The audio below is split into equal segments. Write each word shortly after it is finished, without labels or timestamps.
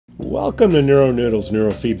Welcome to NeuroNoodle's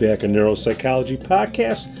Neurofeedback and Neuropsychology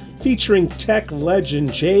podcast featuring tech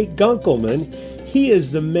legend Jay Gunkelman. He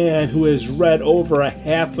is the man who has read over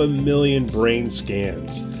 500,000 brain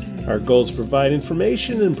scans. Our goal is to provide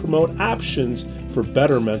information and promote options for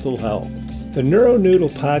better mental health. The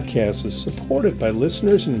NeuroNoodle podcast is supported by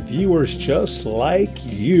listeners and viewers just like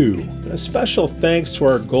you. And a special thanks to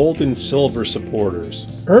our gold and silver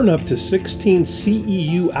supporters. Earn up to 16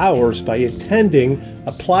 CEU hours by attending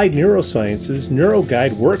Applied Neurosciences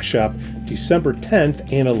NeuroGuide Workshop December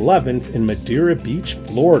 10th and 11th in Madeira Beach,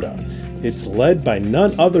 Florida. It's led by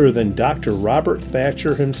none other than Dr. Robert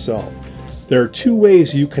Thatcher himself. There are two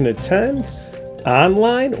ways you can attend: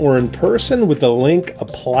 online or in person with the link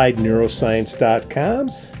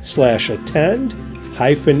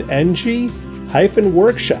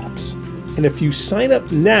appliedneuroscience.com/attend-ng-workshops. And if you sign up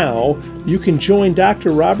now, you can join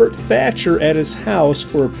Dr. Robert Thatcher at his house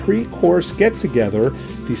for a pre-course get-together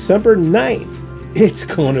December 9th. It's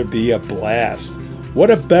going to be a blast. What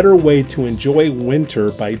a better way to enjoy winter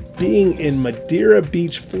by being in Madeira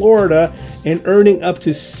Beach, Florida, and earning up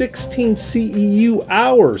to 16 CEU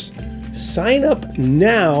hours. Sign up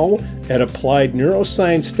now at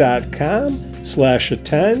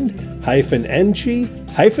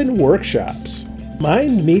appliedneuroscience.com/attend-ng-workshops.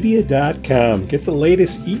 Mindmedia.com. Get the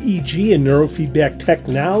latest EEG and neurofeedback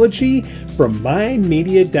technology from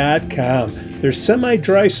mindmedia.com. Their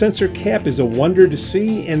semi-dry sensor cap is a wonder to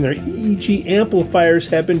see, and their EEG amplifiers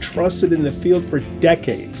have been trusted in the field for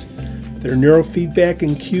decades. Their neurofeedback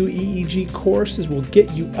and QEEG courses will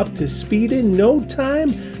get you up to speed in no time.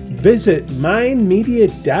 Visit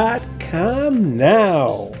mindmedia.com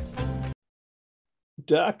now.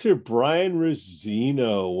 Dr. Brian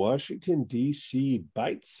Rosino, Washington, D.C.,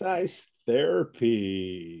 Bite-Sized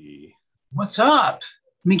Therapy. What's up?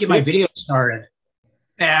 Let me get my video started.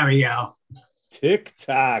 There we go.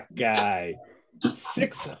 TikTok guy.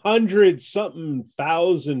 600-something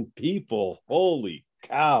thousand people. Holy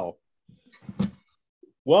cow.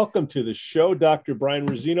 Welcome to the show, Dr. Brian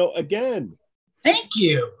Rosino, again. Thank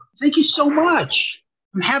you. Thank you so much.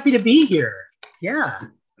 I'm happy to be here. Yeah.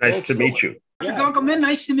 Nice to meet you. Dr. Gunkelman,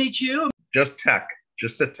 nice to meet you. Just tech.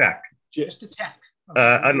 Just a tech. Just a tech.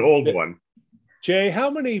 Okay. An old one. Jay,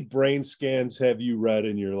 how many brain scans have you read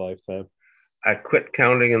in your lifetime? I quit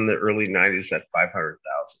counting in the early 90s at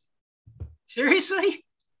 500,000. Seriously?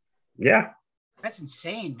 Yeah. That's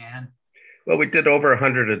insane, man. Well, we did over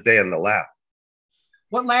 100 a day in the lab.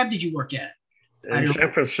 What lab did you work at? In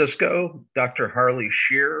San Francisco, Dr. Harley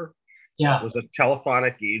Shear. Yeah. It was a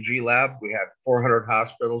telephonic EEG lab. We had 400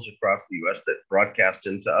 hospitals across the U.S. that broadcast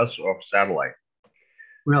into us off satellite.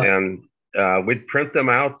 Really? And we'd print them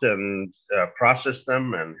out and process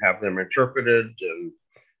them and have them interpreted and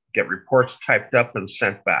get reports typed up and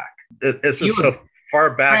sent back. This is so far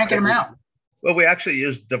back. Cranking them out. Well, we actually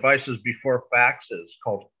used devices before faxes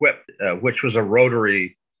called QUIP, which was a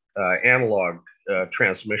rotary analog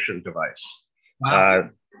transmission device. Wow.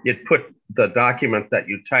 You'd put the document that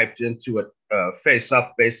you typed into it face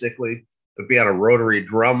up, basically. It would be on a rotary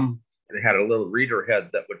drum, and it had a little reader head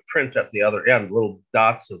that would print at the other end, little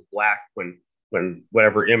dots of black when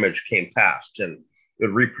whatever image came past, and it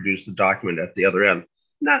would reproduce the document at the other end.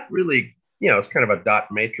 Not really, it's kind of a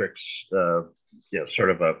dot matrix, sort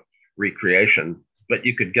of a recreation, but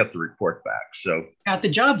you could get the report back. So got the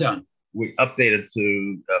job done. We updated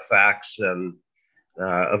to fax and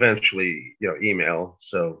eventually, email.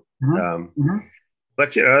 So,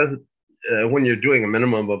 but when you're doing a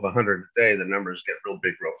minimum of 100 a day, the numbers get real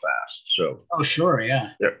big, real fast. So, oh, sure,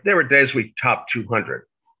 yeah. There were days we topped 200,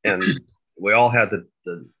 and we all had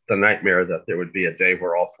the nightmare that there would be a day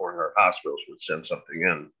where all 400 hospitals would send something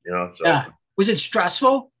in. So yeah. Was it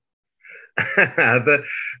stressful? 100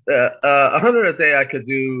 a day I could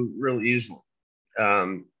do real easily.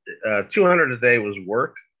 200 a day was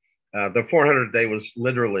work. The 400 a day was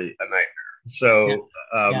literally a nightmare. So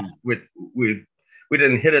we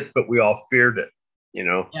didn't hit it, but we all feared it.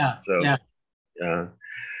 Yeah. So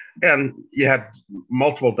and you had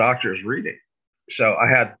multiple doctors reading. So I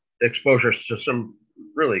had exposures to some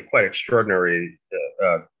really quite extraordinary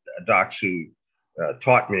docs who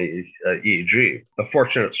taught me EEG. A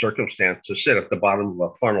fortunate circumstance to sit at the bottom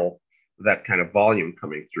of a funnel, that kind of volume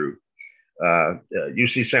coming through.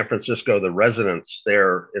 UC San Francisco, the residents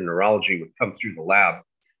there in neurology would come through the lab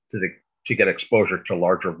to get exposure to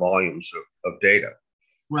larger volumes of data.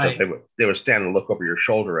 Right. So they would stand and look over your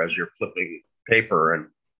shoulder as you're flipping paper and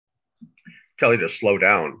tell you to slow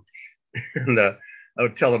down. And I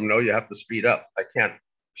would tell them, no, you have to speed up. I can't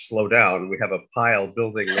slow down. We have a pile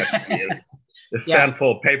building next to me. And if fan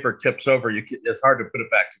full of paper tips over, it's hard to put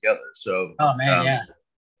it back together. So, oh man,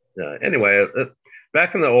 Anyway,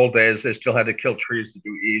 back in the old days, they still had to kill trees to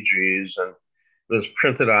do EEGs, and it was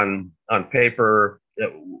printed on paper.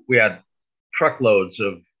 We had truckloads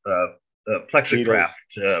of plexicraft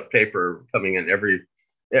paper coming in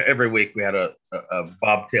every week. We had a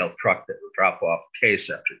bobtail truck that would drop off case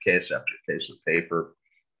after case after case of paper,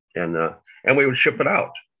 and we would ship it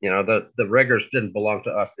out. The regulars didn't belong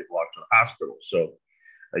to us; they belonged to the hospital. So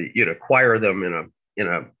you'd acquire them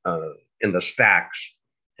in the stacks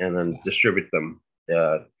and then distribute them.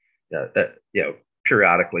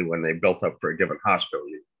 Periodically when they built up for a given hospital,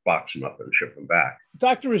 you box them up and ship them back.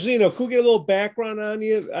 Dr. Rosino, could we get a little background on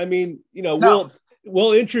you? I mean, No.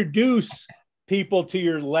 we'll introduce people to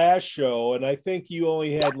your last show, and I think you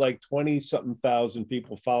only had like 20-something thousand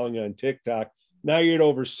people following on TikTok. Now you're at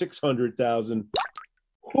over 600,000.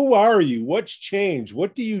 Who are you? What's changed?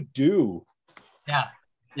 What do you do? Yeah.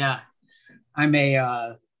 I'm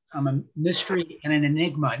a mystery and an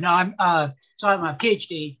enigma. No, I'm a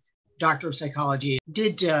PhD, doctor of psychology.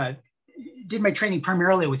 Did my training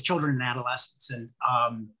primarily with children and adolescents, and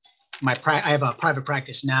I have a private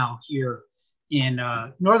practice now here in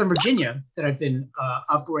Northern Virginia that I've been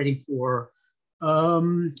operating for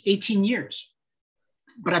 18 years.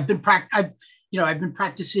 But I've been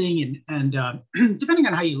practicing and depending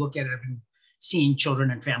on how you look at it, I've been seeing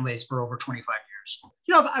children and families for over 25 years.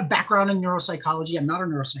 I have a background in neuropsychology. I'm not a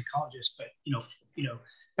neuropsychologist, but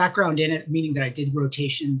background in it, meaning that I did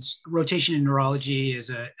rotation in neurology as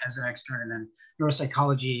an extern, and then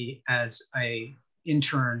neuropsychology as a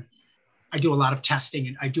intern. I do a lot of testing,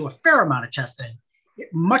 and I do a fair amount of testing,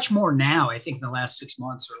 much more now, I think, in the last 6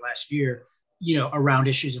 months or last year, around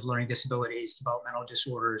issues of learning disabilities, developmental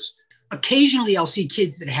disorders. Occasionally I'll see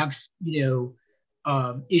kids that have,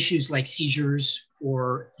 issues like seizures,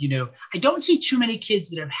 or, I don't see too many kids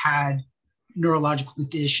that have had neurological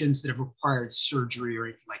conditions that have required surgery or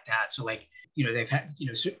anything like that. So they've had,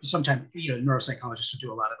 sometimes, neuropsychologists will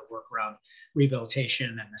do a lot of the work around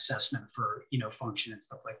rehabilitation and assessment for, function and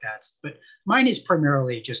stuff like that. But mine is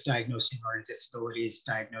primarily just diagnosing learning disabilities,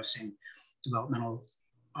 diagnosing developmental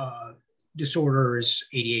disorders,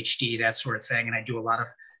 ADHD, that sort of thing. And I do a lot of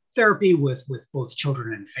therapy with both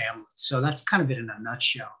children and families. So that's kind of it in a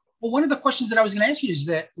nutshell. Well, one of the questions that I was going to ask you is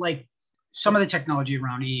that, some of the technology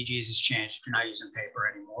around EEGs has changed. If you're not using paper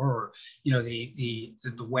anymore, or the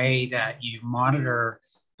way that you monitor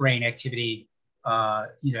brain activity,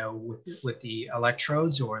 with the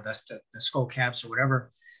electrodes or the skull caps or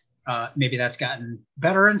whatever, maybe that's gotten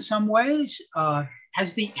better in some ways.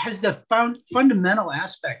 Has the fundamental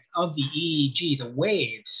aspect of the EEG, the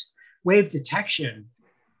wave detection,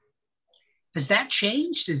 has that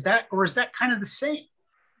changed? Is that kind of the same?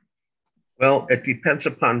 Well, it depends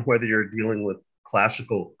upon whether you're dealing with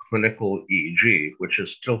classical clinical EEG, which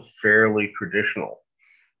is still fairly traditional.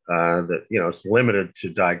 It's limited to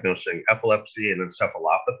diagnosing epilepsy and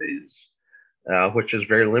encephalopathies, which is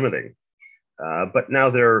very limiting. But now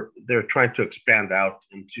they're trying to expand out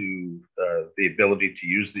into the ability to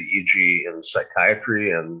use the EEG in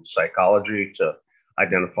psychiatry and psychology to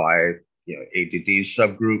identify, ADD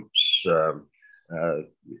subgroups.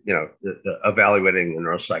 Evaluating the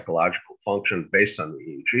neuropsychological function based on the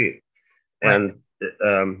EEG. Right. And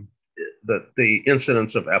the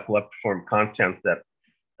incidence of epileptiform content that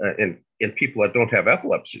in people that don't have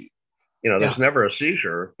epilepsy, there's never a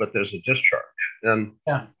seizure, but there's a discharge. And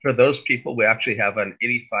for those people, we actually have an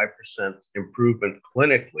 85% improvement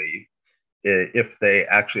clinically if they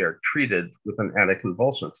actually are treated with an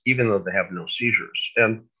anticonvulsant, even though they have no seizures.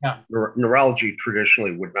 And neurology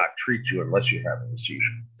traditionally would not treat you unless you have a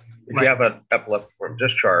seizure. If you have an epileptiform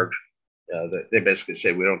discharge, they basically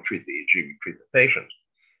say, we don't treat the EEG, we treat the patient.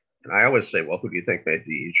 And I always say, well, who do you think made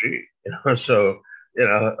the EEG? So,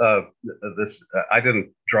 I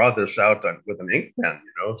didn't draw this out with an ink pen,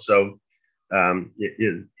 So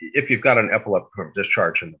if you've got an epileptiform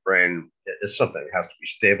discharge in the brain, it's something that has to be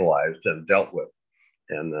stabilized and dealt with.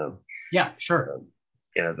 And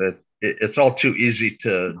it's all too easy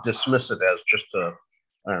to dismiss it as just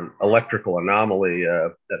an electrical anomaly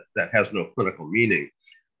that has no clinical meaning,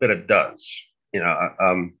 but it does. We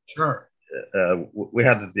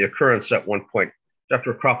had the occurrence at one point.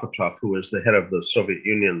 Dr. Kropotov, who was the head of the Soviet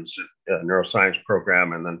Union's neuroscience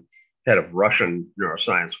program and then head of Russian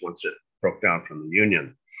neuroscience once it broke down from the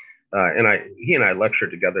Union. He and I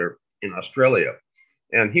lectured together in Australia,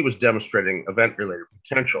 and he was demonstrating event-related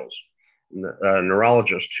potentials. A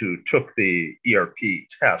neurologist who took the ERP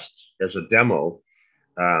test as a demo,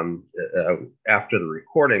 after the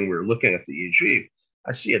recording, we were looking at the EEG.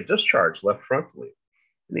 I see a discharge left frontally.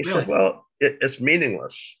 And he said, well, it's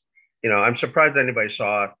meaningless. I'm surprised anybody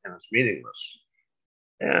saw it, and it's meaningless.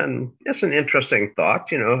 And it's an interesting thought,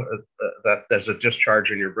 that there's a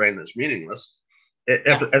discharge in your brain that's meaningless.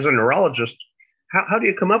 Yeah. As a neurologist, how do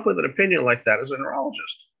you come up with an opinion like that as a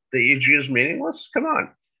neurologist? The EEG is meaningless? Come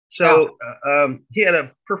on. Yeah. So he had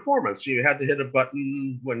a performance. You had to hit a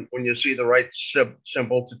button when you see the right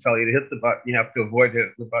symbol to tell you to hit the button. You have to avoid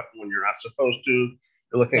hitting the button when you're not supposed to.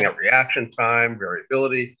 You're looking at reaction time,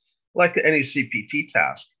 variability, like any CPT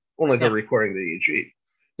task, only they're recording the EEG.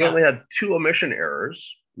 He only had 2 omission errors,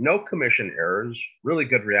 no commission errors, really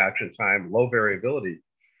good reaction time, low variability.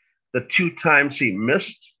 The 2 times he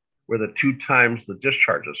missed were the 2 times the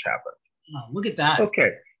discharges happened. Oh, look at that.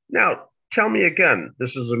 Okay, now tell me again,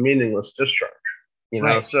 this is a meaningless discharge.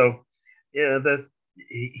 So that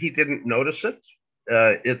he didn't notice it.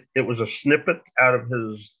 It was a snippet out of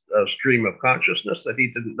his stream of consciousness that he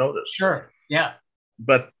didn't notice. Sure. Yeah.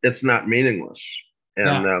 But it's not meaningless.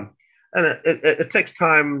 And it takes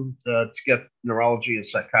time to get neurology and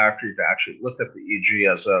psychiatry to actually look at the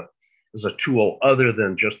EEG as a tool other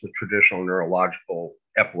than just the traditional neurological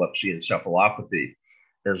epilepsy encephalopathy,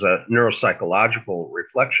 as a neuropsychological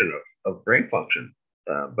reflection of brain function.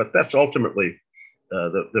 But that's ultimately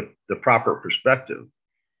the proper perspective.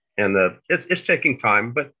 And it's taking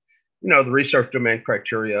time, but the research domain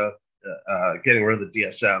criteria, getting rid of the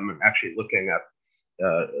DSM and actually looking at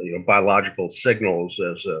biological signals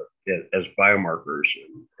as biomarkers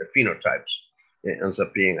and phenotypes, it ends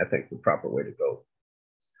up being, I think, the proper way to go.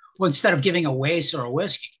 Well, instead of giving a WACE or a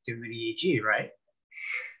WISC, you can do an EEG, right?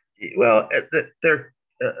 Well,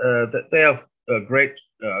 they have a great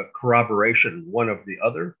corroboration one of the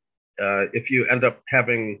other. If you end up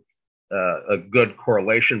having a good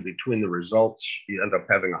correlation between the results, you end up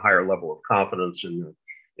having a higher level of confidence in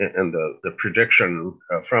the prediction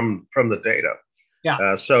from the data.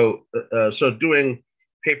 Yeah. So doing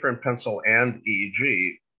paper and pencil and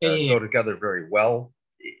EEG go together very well.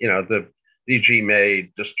 The EEG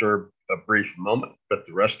may disturb a brief moment, but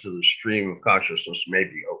the rest of the stream of consciousness may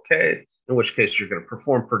be okay, in which case you're going to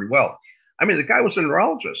perform pretty well. I mean, the guy was a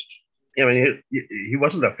neurologist. I mean, he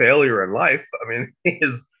wasn't a failure in life. I mean,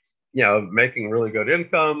 he's, making really good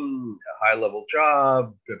income, a high-level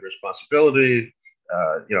job, good responsibility.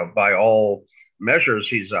 By all measures,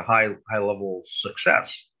 he's a high-level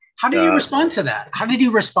success. How did you respond to that? How did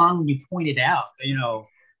you respond when you pointed out,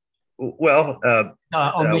 Well,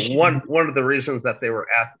 one of the reasons that they were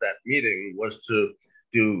at that meeting was to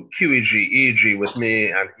do QEEG, EEG with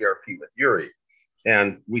me and ERP with Yuri.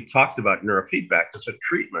 And we talked about neurofeedback as a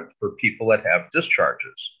treatment for people that have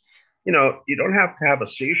discharges. You don't have to have a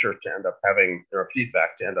seizure to end up having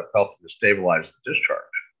neurofeedback to end up helping to stabilize the discharge.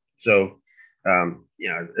 So,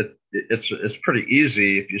 it's pretty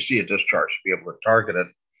easy if you see a discharge to be able to target it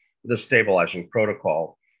with a stabilizing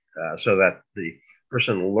protocol so that the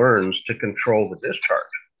person learns to control the discharge.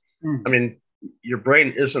 I mean, your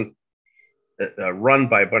brain isn't run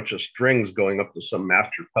by a bunch of strings going up to some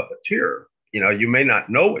master puppeteer. You may not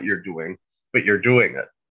know what you're doing, but you're doing it.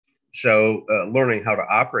 So learning how to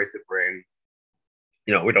operate the brain,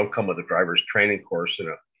 we don't come with a driver's training course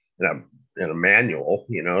in a manual,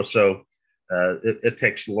 so it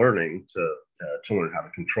takes learning to learn how to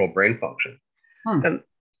control brain function. And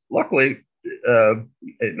luckily,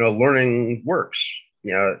 learning works.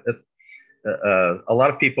 A lot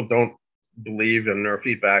of people don't believe in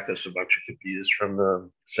neurofeedback as a bunch of hippies from the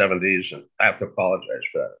 70s, and I have to apologize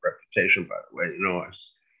for that reputation, by the way.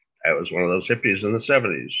 I was one of those hippies in the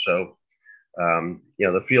 70s. So,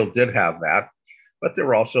 the field did have that, but there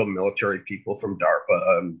were also military people from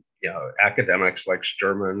DARPA, academics like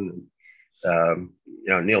Sturman,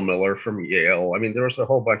 Neil Miller from Yale. I mean, there was a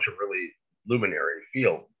whole bunch of really luminary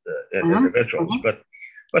field individuals,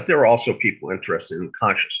 but there were also people interested in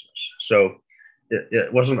consciousness. So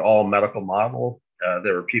it wasn't all medical model.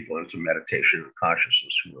 There were people into meditation and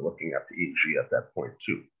consciousness who were looking at the EEG at that point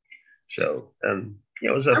too. So, and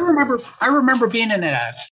it was I remember being in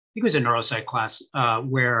I think it was a neuropsych class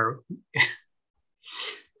where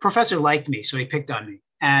professor liked me, so he picked on me,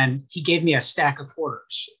 and he gave me a stack of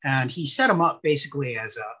quarters, and he set them up basically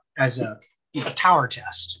as a tower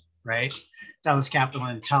test, right? Dallas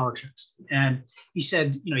Capital tower test, and he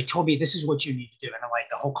said, he told me this is what you need to do, and I'm like,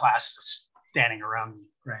 the whole class is standing around me,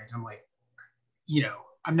 right? I'm like,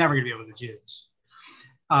 I'm never gonna be able to do this.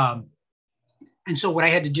 And so what I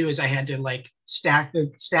had to do is I had to stack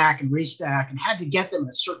and restack and had to get them in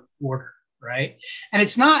a certain order, right? And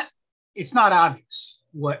it's not obvious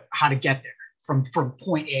how to get there from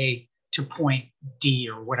point A to point D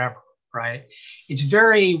or whatever, right? It's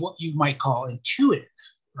very what you might call intuitive,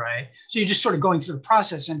 right? So you're just sort of going through the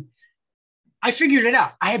process, and I figured it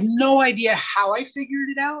out. I have no idea how I figured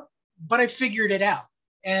it out, but I figured it out.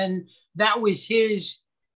 And that was his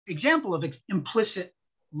example of implicit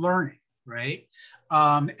learning, right?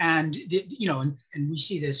 And we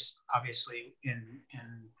see this obviously in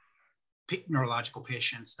neurological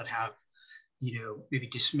patients that have, maybe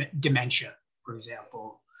dementia, for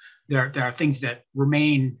example. There are things that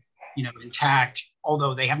remain, intact,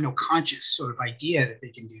 although they have no conscious sort of idea that they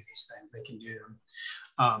can do these things. They can do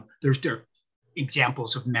them. There are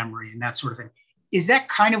examples of memory and that sort of thing. Is that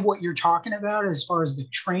kind of what you're talking about as far as the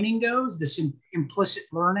training goes, this implicit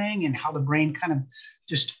learning and how the brain kind of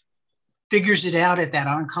just figures it out at that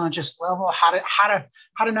unconscious level, how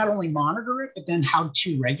to not only monitor it, but then how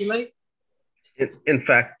to regulate? In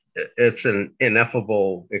fact, it's an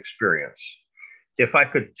ineffable experience. If I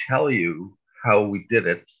could tell you how we did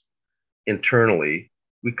it internally,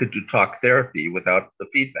 we could do talk therapy without the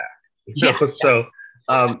feedback. So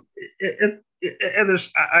and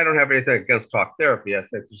I don't have anything against talk therapy. I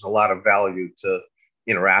think there's a lot of value to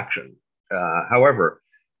interaction. However,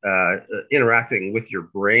 interacting with your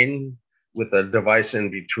brain with a device in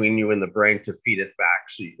between you and the brain to feed it back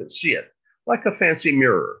so you can see it, like a fancy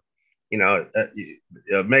mirror,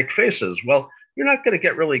 make faces. Well, you're not going to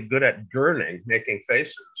get really good at making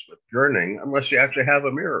faces with gurning, unless you actually have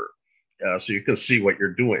a mirror so you can see what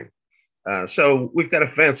you're doing. So we've got a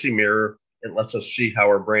fancy mirror. It lets us see how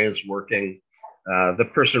our brain's working. The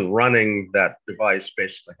person running that device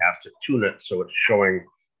basically has to tune it so it's showing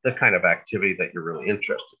the kind of activity that you're really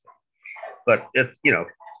interested in. But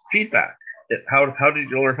feedback. How did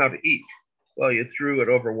you learn how to eat? Well, you threw it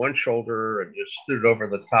over one shoulder and you stood it over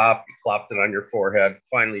the top. You plopped it on your forehead.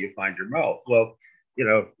 Finally, you find your mouth. Well,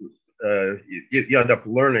 you end up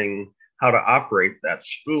learning how to operate that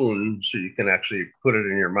spoon so you can actually put it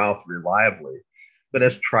in your mouth reliably. But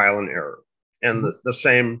it's trial and error. And the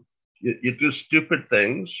same, you do stupid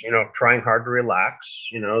things, trying hard to relax.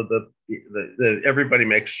 Everybody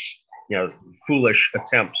makes, foolish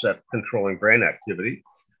attempts at controlling brain activity.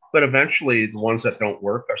 But eventually, the ones that don't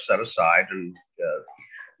work are set aside, and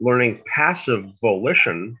learning passive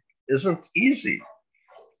volition isn't easy.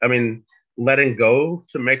 I mean, letting go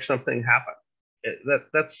to make something happen.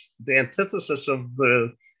 That's the antithesis of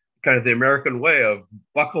the kind of the American way of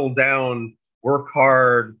buckle down, work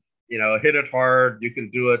hard, hit it hard, you can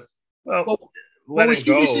do it. Well, letting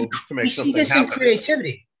go to make something happen. We see this in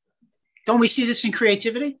creativity. Don't we see this in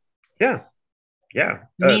creativity? Yeah. You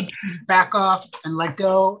need to back off and let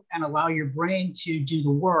go and allow your brain to do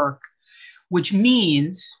the work, which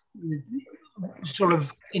means sort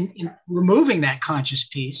of in removing that conscious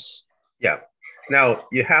piece. Yeah. Now,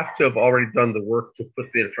 you have to have already done the work to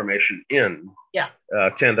put the information in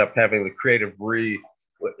to end up having the creative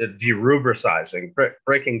derubricizing,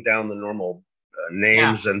 breaking down the normal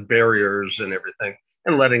names and barriers and everything,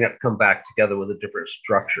 and letting it come back together with a different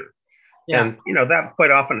structure. Yeah. And, that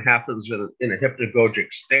quite often happens in a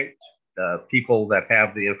hypnagogic state. People that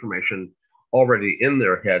have the information already in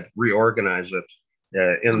their head reorganize it.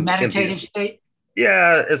 In a meditative state?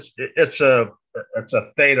 Yeah, it's a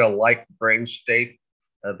theta-like brain state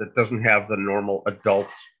that doesn't have the normal adult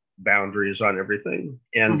boundaries on everything.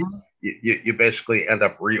 And you basically end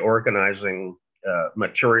up reorganizing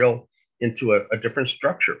material into a different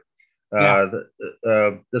structure.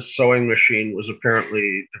 This sewing machine was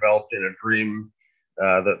apparently developed in a dream.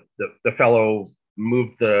 The fellow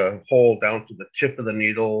moved the hole down to the tip of the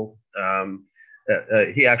needle.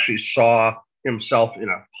 He actually saw himself in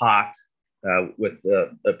a pot with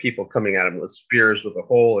people coming at him with spears with a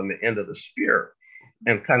hole in the end of the spear,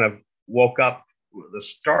 and kind of woke up with a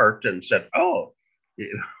start and said,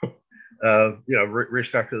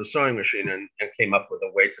 restarted the sewing machine and came up with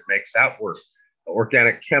a way to make that work.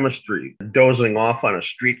 Organic chemistry, dozing off on a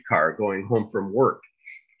streetcar going home from work.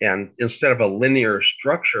 And instead of a linear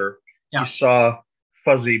structure, you saw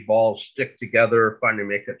fuzzy balls stick together, finally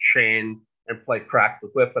make a chain and play crack the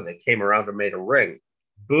whip, and they came around and made a ring.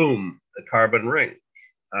 Boom, the carbon ring.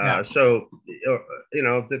 So,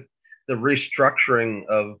 the restructuring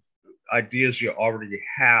of ideas you already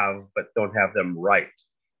have, but don't have them right.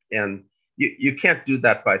 And you can't do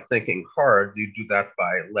that by thinking hard. You do that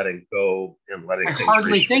by letting go and letting things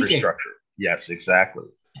restructure. Yes, exactly.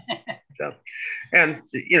 And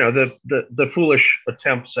the foolish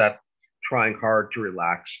attempts at trying hard to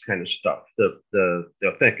relax kind of stuff, the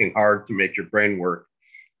thinking hard to make your brain work.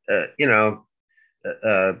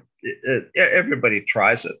 Everybody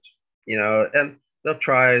tries it, and they'll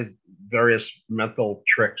try various mental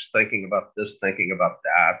tricks, thinking about this, thinking about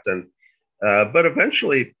that, and but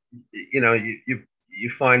eventually, you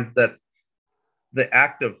find that the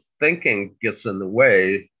act of thinking gets in the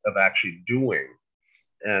way of actually doing,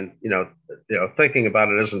 and thinking about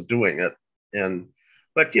it isn't doing it. And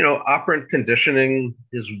But operant conditioning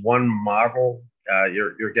is one model.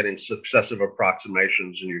 You're getting successive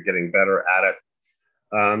approximations, and you're getting better at it.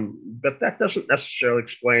 But that doesn't necessarily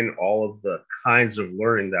explain all of the kinds of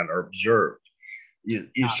learning that are observed.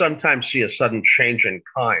 You sometimes see a sudden change in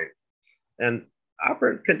kind, and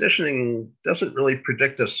operant conditioning doesn't really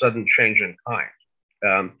predict a sudden change in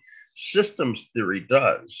kind. Systems theory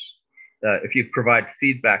does. If you provide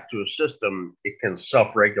feedback to a system, it can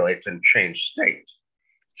self-regulate and change state.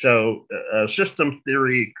 So systems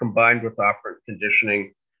theory combined with operant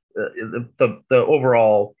conditioning, the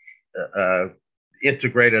overall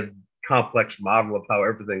integrated complex model of how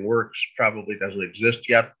everything works probably doesn't exist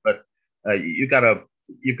yet, but you've got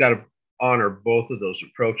to honor both of those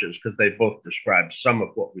approaches because they both describe some of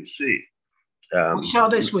what we see. We saw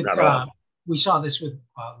this with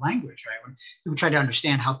language, right? When people try to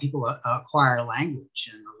understand how people acquire language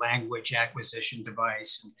and the language acquisition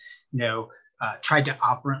device, and tried to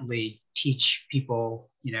operantly teach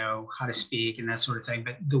people, how to speak and that sort of thing.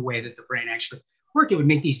 But the way that the brain actually worked, it would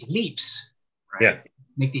make these leaps, right? Yeah.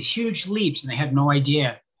 Make these huge leaps, and they had no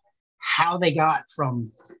idea how they got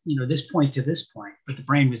from, this point to this point, but the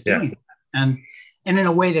brain was doing that. And in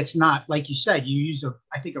a way that's not, like you said, you used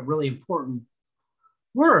I think a really important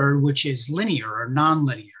word, which is linear or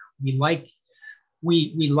nonlinear. We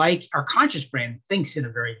like our conscious brain thinks in a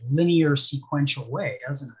very linear, sequential way,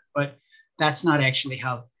 doesn't it? But that's not actually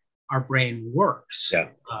how our brain works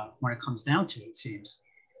when it comes down to it, it seems.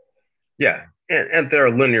 Yeah, and there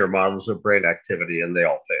are linear models of brain activity, and they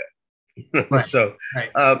all fail. Right. So,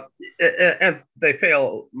 and they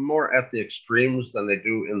fail more at the extremes than they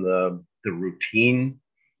do in the routine.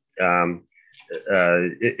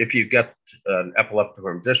 If you get an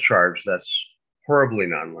epileptiform discharge, that's horribly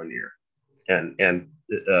nonlinear, and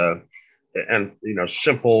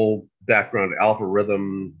simple background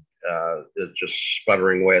algorithm, just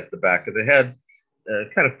sputtering away at the back of the head,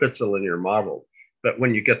 kind of fits a linear model. But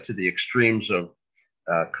when you get to the extremes of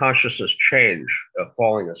consciousness change,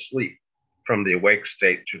 falling asleep from the awake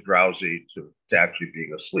state to drowsy to actually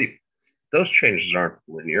being asleep, those changes aren't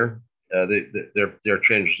linear. They're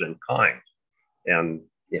changes in kind, and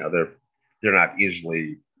they're not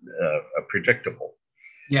easily predictable.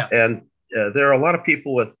 Yeah. And there are a lot of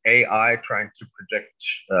people with AI trying to predict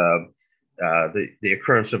the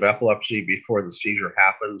occurrence of epilepsy before the seizure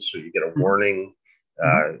happens. So you get a warning.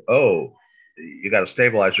 Oh, you got to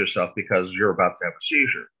stabilize yourself because you're about to have a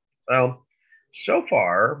seizure. Well, so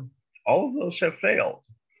far, all of those have failed.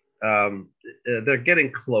 They're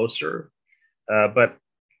getting closer, but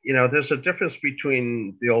there's a difference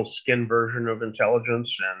between the old skin version of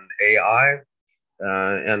intelligence and AI.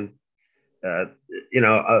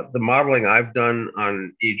 The modeling I've done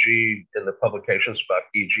on EEG in the publications about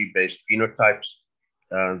EEG-based phenotypes,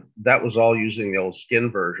 that was all using the old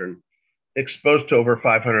skin version. Exposed to over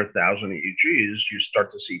 500,000 EEGs, you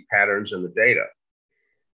start to see patterns in the data.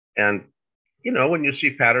 And, when you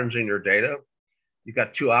see patterns in your data, you've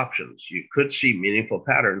got two options. You could see meaningful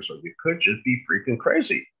patterns, or you could just be freaking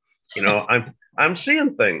crazy. I'm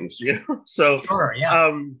seeing things, so sure,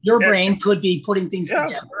 yeah. Your brain could be putting things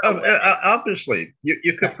together. Obviously,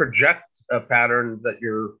 you could project a pattern that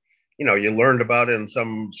you learned about in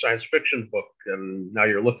some science fiction book, and now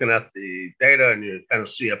you're looking at the data and you kind of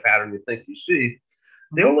see a pattern you think you see.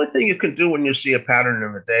 The only thing you can do when you see a pattern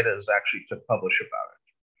in the data is actually to publish about it.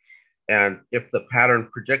 And if the pattern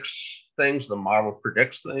predicts things, the model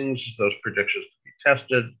predicts things, those predictions can be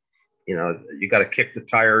tested. You got to kick the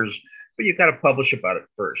tires, but you got to publish about it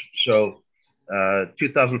first. So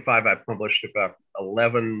 2005, I published about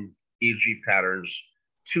 11 EEG patterns.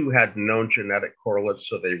 2 had known genetic correlates,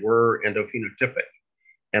 so they were endophenotypic.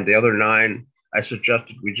 And the other 9, I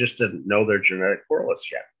suggested we just didn't know their genetic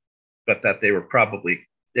correlates yet, but that they were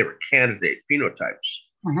candidate phenotypes.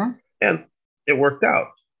 And it worked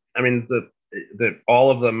out. I mean,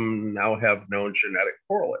 all of them now have known genetic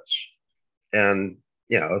correlates. And,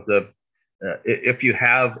 if you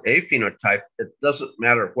have a phenotype, it doesn't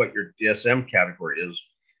matter what your DSM category is.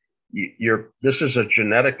 This is a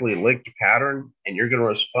genetically linked pattern, and you're going to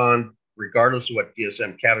respond regardless of what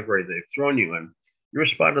DSM category they've thrown you in. You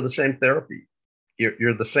respond to the same therapy.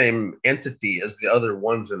 You're the same entity as the other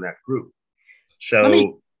ones in that group. So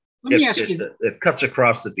let me ask you. It cuts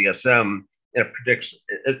across the DSM, and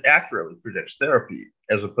it accurately predicts therapy,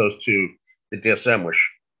 as opposed to the DSM, which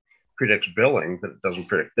predicts billing, but it doesn't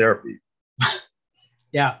predict therapy.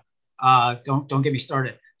 Yeah. Don't get me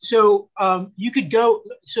started. So you could go.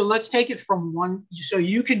 So let's take it from one. So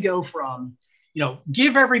you could go from,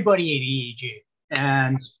 give everybody an EEG,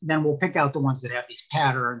 and then we'll pick out the ones that have these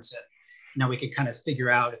patterns, and we can kind of figure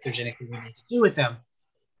out if there's anything we need to do with them.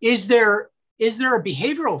 is there a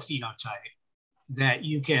behavioral phenotype that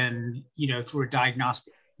you can, through a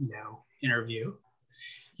diagnostic, interview,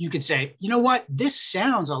 you could say, you know what, this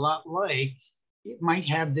sounds a lot like it might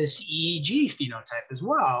have this EEG phenotype as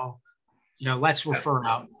well. Let's refer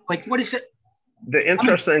out. Like, what is it? The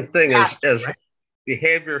interesting thing is right?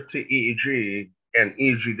 behavior to EEG and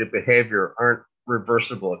EEG to behavior aren't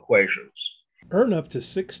reversible equations. Earn up to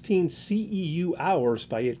 16 CEU hours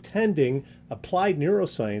by attending Applied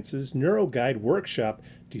Neurosciences NeuroGuide Workshop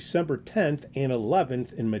December 10th and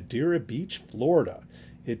 11th in Madeira Beach, Florida.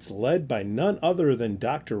 It's led by none other than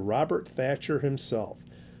Dr. Robert Thatcher himself.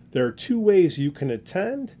 There are 2 ways you can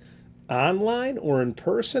attend, online or in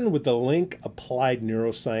person, with the link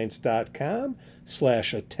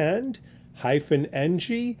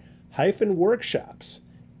appliedneuroscience.com/attend-ng-workshops.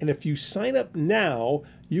 And if you sign up now,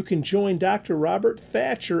 you can join Dr. Robert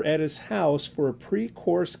Thatcher at his house for a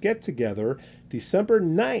pre-course get-together December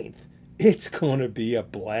 9th. It's going to be a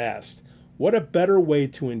blast. What a better way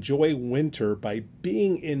to enjoy winter by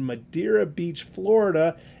being in Madeira Beach,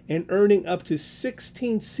 Florida, and earning up to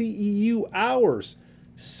 16 CEU hours.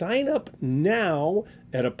 Sign up now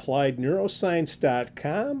at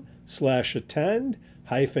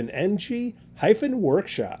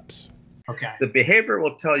appliedneuroscience.com/attend-ng-workshops. Okay. The behavior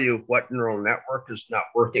will tell you what neural network is not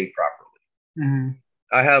working properly. Mm-hmm.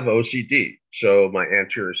 I have OCD, so my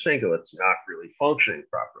anterior cingulate's not really functioning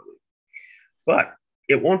properly. But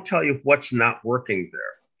it won't tell you what's not working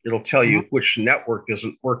there. It'll tell you which network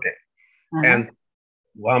isn't working. And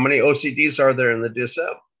how many OCDs are there in the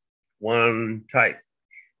DSM? 1 type.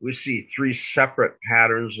 We see 3 separate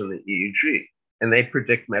patterns in the EEG, and they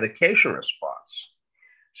predict medication response.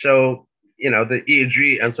 So, the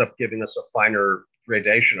EEG ends up giving us a finer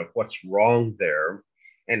gradation of what's wrong there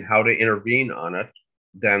and how to intervene on it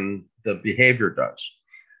than the behavior does.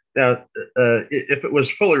 Now, if it was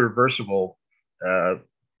fully reversible, the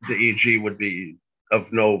EEG would be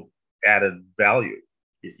of no added value.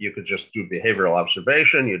 You could just do behavioral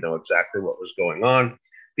observation. You know exactly what was going on.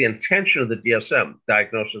 The intention of the DSM,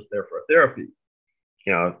 diagnosis, therefore therapy,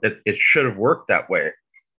 it should have worked that way.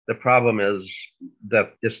 The problem is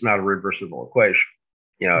that it's not a reversible equation.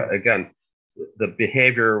 Again, the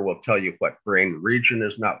behavior will tell you what brain region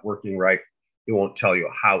is not working right. It won't tell you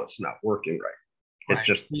how it's not working right. It's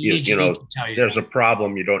just, there's a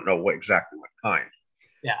problem. You don't know exactly what kind.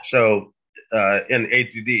 Yeah. So in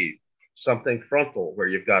ADD, something frontal where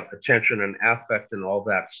you've got attention and affect and all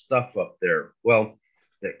that stuff up there. Well,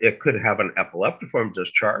 it could have an epileptiform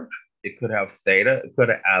discharge. It could have theta. It could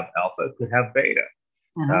have alpha. It could have beta.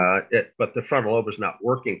 But the frontal lobe is not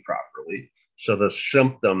working properly. So the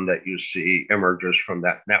symptom that you see emerges from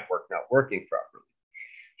that network not working properly.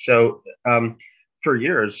 So for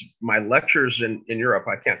years, my lectures in Europe,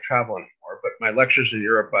 I can't travel anymore, but my lectures in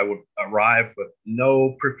Europe, I would arrive with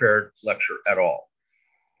no prepared lecture at all.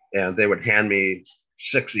 And they would hand me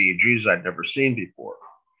 6 EEGs I'd never seen before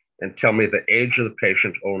and tell me the age of the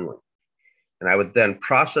patient only. And I would then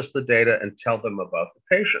process the data and tell them about the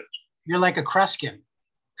patient. You're like a Kreskin.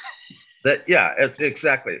 It's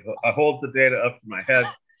exactly. I hold the data up to my head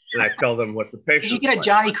and I tell them what the patient. Did you get a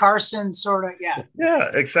Johnny Carson sort of? Yeah.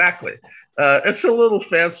 Yeah, exactly. It's a little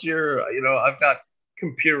fancier. I've got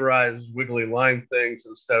computerized wiggly line things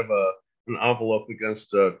instead of an envelope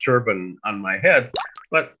against a turban on my head.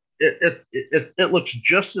 But it looks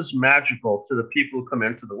just as magical to the people who come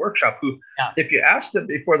into the workshop who, if you ask them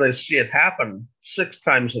before they see it happen 6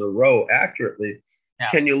 times in a row accurately,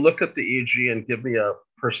 can you look at the EEG and give me a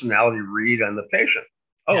personality read on the patient?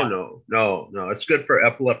 Oh, no. It's good for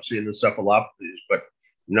epilepsy and encephalopathies, but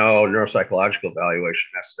no neuropsychological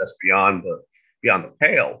evaluation. That's beyond the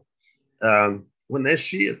pale. When they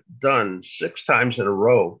see it done 6 times in a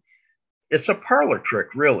row, it's a parlor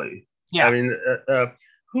trick, really. Yeah. I mean,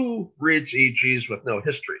 who reads EEGs with no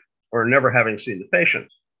history or never having seen the patient?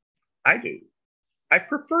 I do. I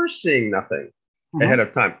prefer seeing nothing ahead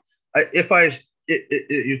of time.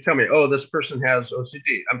 You tell me, oh, this person has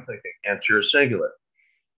OCD. I'm thinking anterior cingulate.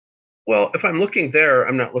 Well, if I'm looking there,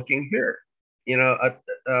 I'm not looking here. You're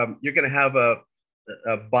going to have a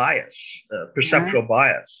bias, a perceptual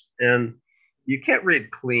bias, and you can't read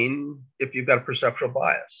clean if you've got a perceptual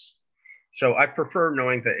bias. So I prefer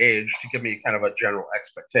knowing the age to give me kind of a general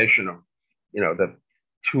expectation of, the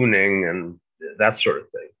tuning and that sort of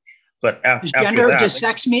thing. But does gender, does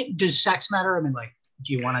sex matter? I mean, like,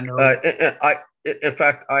 do you want to know? In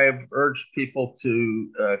fact, I have urged people to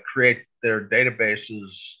create their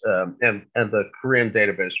databases, and the Korean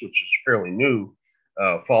database, which is fairly new,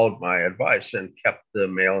 followed my advice and kept the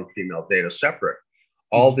male and female data separate.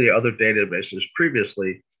 All the other databases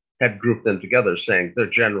previously had grouped them together, saying they're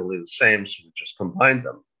generally the same, so we just combined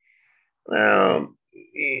them.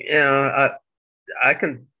 I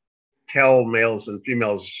can tell males and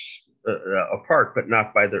females apart, but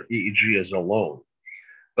not by their EEGs alone.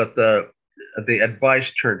 But the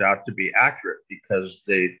advice turned out to be accurate because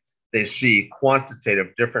they see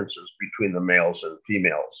quantitative differences between the males and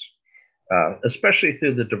females, especially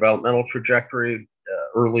through the developmental trajectory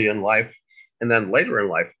early in life and then later in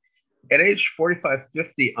life. At age 45,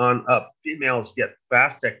 50 on up, females get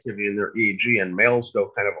fast activity in their EEG and males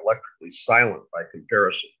go kind of electrically silent by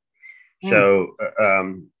comparison. So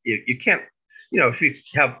you can't, if you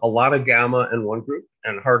have a lot of gamma in one group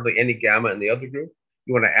and hardly any gamma in the other group,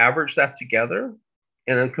 you want to average that together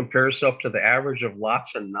and then compare yourself to the average of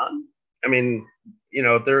lots and none. I mean,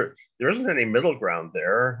 there isn't any middle ground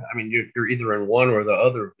there. I mean, you're either in one or the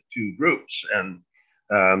other of the two groups, and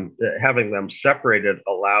having them separated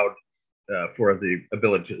allowed for the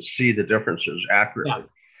ability to see the differences accurately.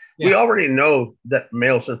 Yeah. We already know that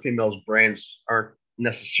males and females' brains aren't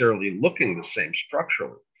necessarily looking the same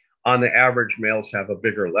structurally. On the average, males have a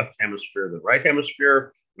bigger left hemisphere than right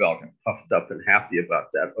hemisphere. We all get puffed up and happy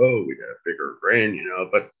about that. Oh, we got a bigger brain,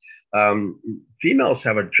 but females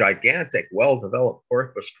have a gigantic, well-developed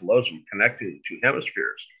corpus callosum connecting the two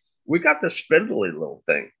hemispheres. We got this spindly little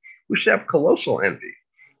thing. We should have callosal envy.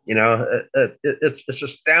 It's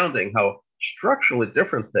astounding how structurally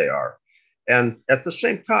different they are. And at the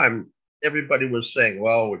same time, everybody was saying,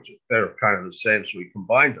 well, they're kind of the same, so we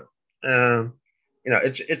combined them.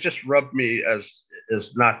 It just rubbed me as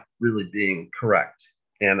not really being correct.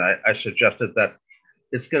 And I suggested that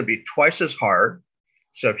it's going to be twice as hard.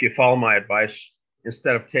 So if you follow my advice,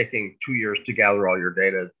 instead of taking 2 years to gather all your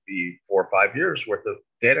data, it'd be 4 or 5 years worth of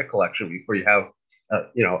data collection before you have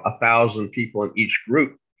 1,000 people in each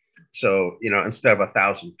group. So, instead of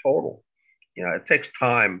 1,000 total, it takes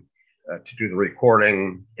time to do the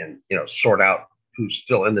recording and, sort out who's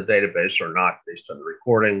still in the database or not based on the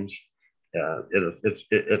recordings.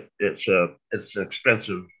 It's an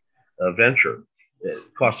expensive venture,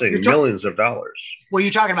 costing millions of dollars. Well,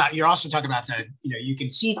 you're also talking about you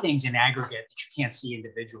can see things in aggregate that you can't see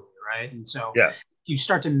individually, right? And so if you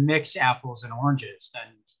start to mix apples and oranges,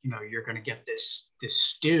 then, you're going to get this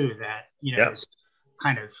stew that, is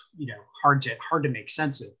kind of, hard to make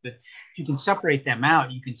sense of. But if you can separate them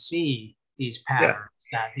out, you can see these patterns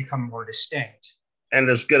that become more distinct. And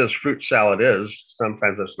as good as fruit salad is,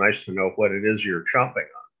 sometimes it's nice to know what it is you're chomping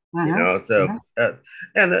on.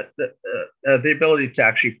 And the ability to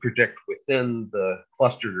actually predict within the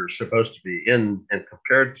cluster you're supposed to be in and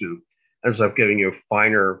compared to ends up giving you a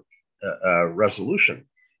finer resolution.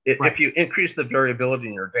 If you increase the variability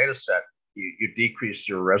in your data set, you decrease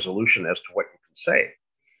your resolution as to what you can say.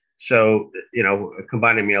 So,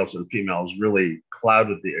 combining males and females really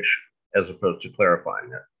clouded the issue as opposed to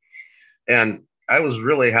clarifying it. And I was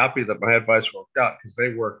really happy that my advice worked out because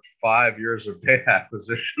they worked 5 years of data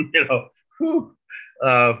acquisition. It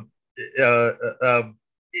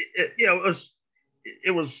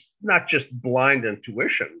was not just blind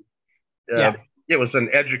intuition. It was an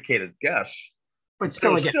educated guess, but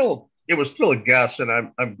still a guess. It was still a guess, and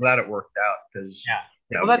I'm glad it worked out because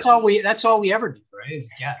well, that's all we ever do, right?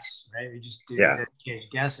 Is guess, right? We just do educated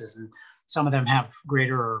guesses, and some of them have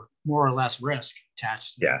greater or more or less risk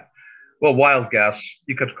attached to them. Well, wild guess,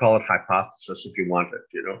 you could call it hypothesis if you wanted,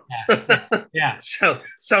 So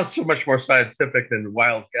sounds so much more scientific than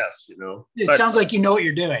wild guess, It sounds like you know what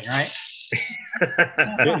you're doing, right?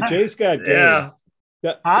 Jay's got game.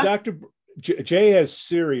 Dr. Jay has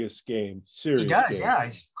serious game. He does, game.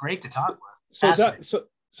 He's great to talk with.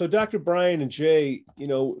 So Dr. Brian and Jay,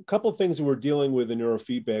 a couple of things that we're dealing with in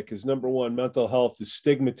neurofeedback is number one, mental health, the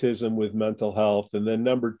stigmatism with mental health. And then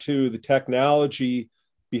number two, the technology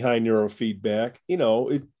behind neurofeedback.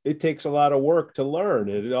 It takes a lot of work to learn.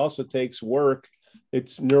 It also takes work.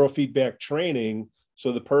 It's neurofeedback training.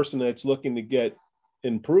 So the person that's looking to get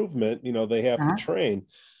improvement, they have to train.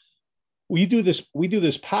 We do this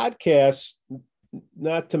podcast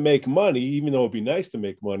not to make money, even though it'd be nice to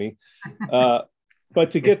make money,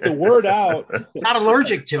 but to get the word out. Not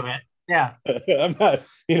allergic to it. Yeah. I'm not,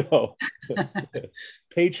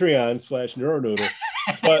 Patreon/Neuronoodle.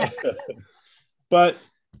 But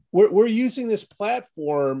we're using this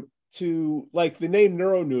platform to, like the name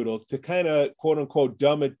Neuronoodle, to kind of quote unquote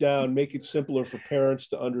dumb it down, make it simpler for parents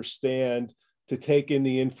to understand, to take in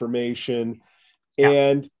the information.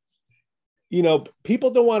 And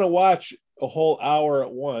people don't want to watch a whole hour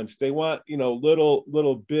at once. They want,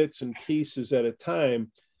 little bits and pieces at a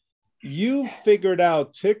time. You figured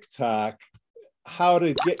out TikTok, how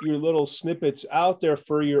to get your little snippets out there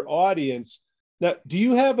for your audience. Now, do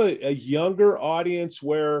you have a younger audience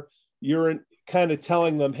where you're kind of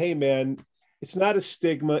telling them, hey, man, it's not a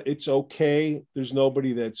stigma. It's okay. There's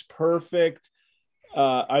nobody that's perfect.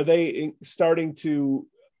 Are they starting to,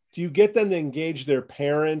 do you get them to engage their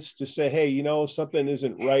parents to say, hey, you know, something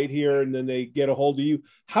isn't right here, and then they get a hold of you?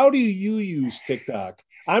 How do you use TikTok?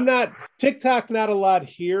 TikTok, not a lot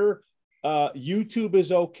here. YouTube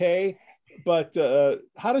is okay. But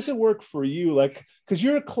how does it work for you? Like, because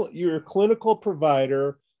you're a clinical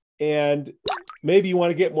provider, and maybe you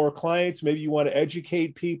want to get more clients, maybe you want to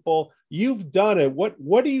educate people. You've done it.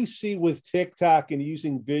 What do you see with TikTok and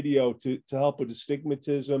using video to help with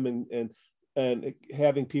astigmatism and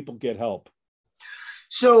having people get help?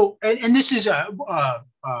 So, and this is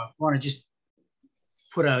want to just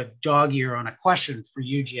put a dog ear on a question for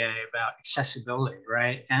you, Jay, about accessibility,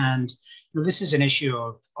 right? And this is an issue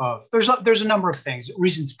of there's a number of things,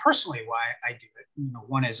 reasons personally why I do it.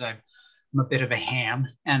 One is I'm a bit of a ham,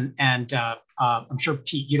 and I'm sure,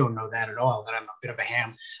 Pete, you don't know that at all, that I'm a bit of a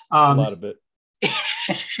ham. A lot of it.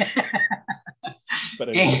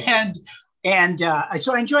 But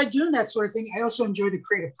so I enjoy doing that sort of thing. I also enjoy the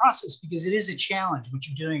creative process because it is a challenge. What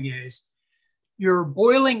you're doing is you're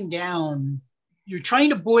trying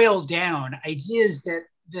to boil down ideas that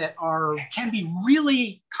can be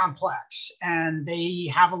really complex, and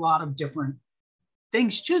they have a lot of different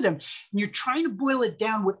things to them. And you're trying to boil it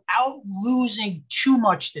down without losing too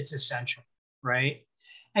much that's essential, right?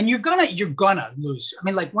 And you're gonna lose. I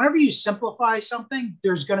mean, like, whenever you simplify something,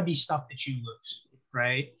 there's gonna be stuff that you lose,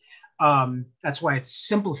 right? That's why it's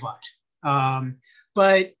simplified.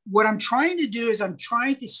 But what I'm trying to do is I'm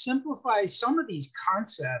trying to simplify some of these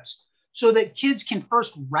concepts so that kids can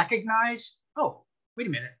first recognize, oh, wait a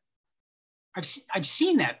minute, I've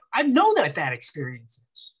seen that. I know that experience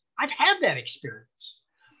is. I've had that experience.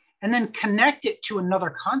 And then connect it to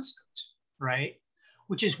another concept, right?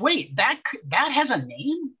 Which is, wait, that has a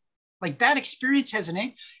name? Like, that experience has a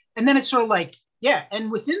name? And then it's sort of like, yeah,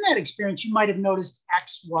 and within that experience, you might have noticed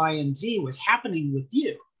X, Y, and Z was happening with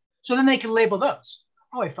you. So then they can label those.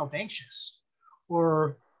 Oh, I felt anxious.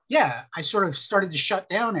 Or, yeah, I sort of started to shut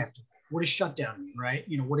down after. What does shut down mean, right?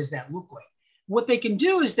 What does that look like? What they can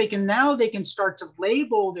do is they can start to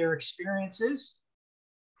label their experiences.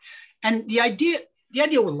 And the idea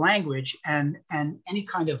with language and any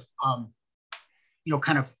kind of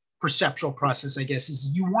kind of perceptual process, I guess,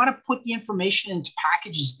 is you want to put the information into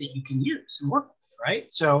packages that you can use and work with,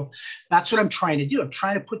 right? So that's what I'm trying to do. I'm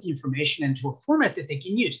trying to put the information into a format that they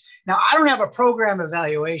can use. Now, I don't have a program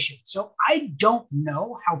evaluation, so I don't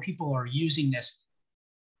know how people are using this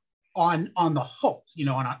on the whole,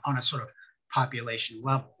 on a sort of population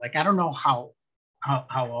level. Like, I don't know how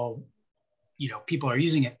all, people are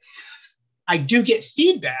using it. I do get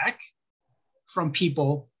feedback from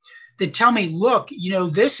people that tell me, look,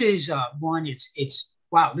 this is one, it's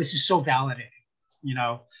wow, this is so validating,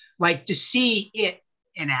 like, to see it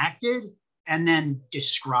enacted and then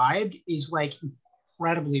described is like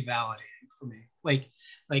incredibly validating for me. Like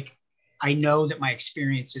I know that my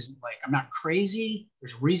experience isn't, like, I'm not crazy.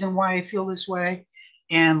 There's a reason why I feel this way.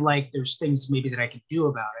 And, like, there's things maybe that I could do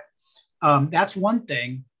about it. That's one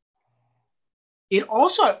thing. It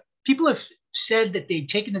also, people have said that they've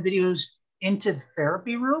taken the videos into the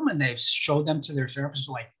therapy room and they've showed them to their therapist,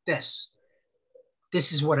 like, this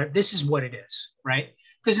is what it is, right?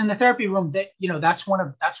 Because in the therapy room, that that's one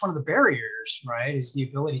of the barriers, right? Is the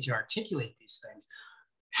ability to articulate these things,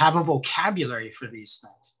 have a vocabulary for these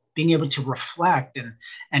things, being able to reflect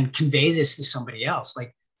and convey this to somebody else.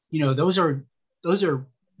 Like, those are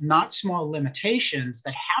not small limitations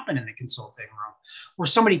that happen in the consulting room, where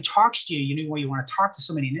somebody talks to you, when you want to talk to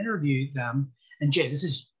somebody and interview them. And Jay, this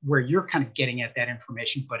is where you're kind of getting at that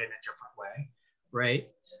information, but in a different way, right?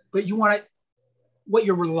 But what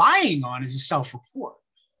you're relying on is a self-report,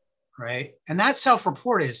 right? And that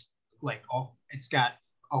self-report is like, it's got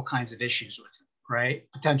all kinds of issues with it,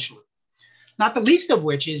 right? Potentially. Not the least of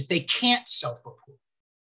which is they can't self-report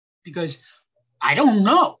because I don't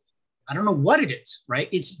know what it is, right?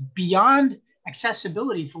 It's beyond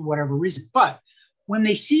accessibility for whatever reason. But when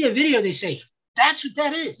they see a video, they say, that's what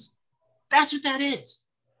that is. That's what that is.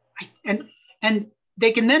 And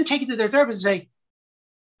they can then take it to their therapist and say,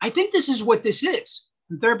 I think this is what this is.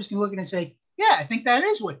 And the therapist can look at it and say, yeah, I think that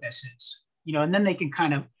is what this is. And then they can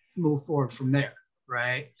kind of move forward from there,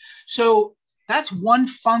 right? So that's one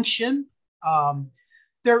function.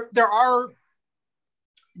 There are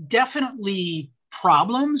definitely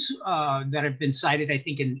problems that have been cited, I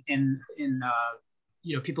think, in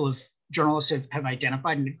journalists have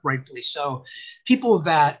identified, and rightfully so, people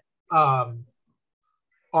that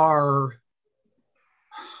are,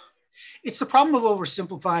 It's the problem of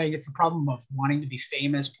oversimplifying. It's the problem of wanting to be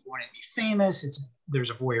famous, people wanting to be famous.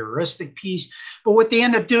 There's a voyeuristic piece. But what they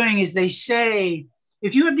end up doing is they say,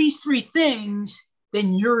 if you have these three things,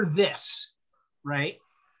 then you're this, right?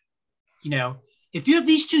 You know, if you have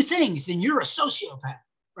these two things, then you're a sociopath,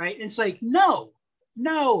 right? And it's like, no,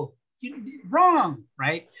 wrong,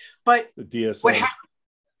 right? But The DSM.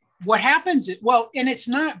 What happens, well, and it's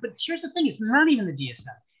not, but here's the thing, it's not even the DSM.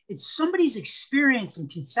 It's somebody's experience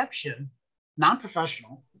and conception,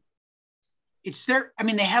 non-professional. It's their, I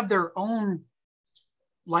mean, they have their own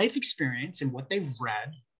life experience and what they've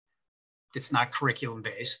read that's not curriculum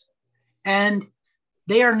based. And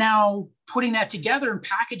they are now putting that together and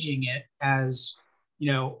packaging it as,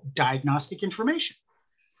 you know, diagnostic information.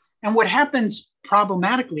 And what happens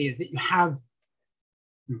problematically is that you have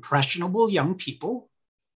impressionable young people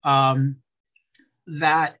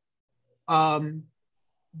that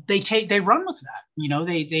they run with that. You know,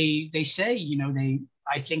 they say, you know,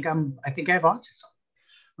 I think I have autism,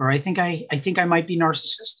 or I think I might be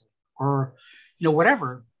narcissistic, or, you know,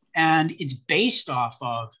 whatever. And it's based off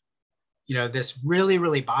of, you know, this really,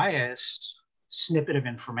 really biased snippet of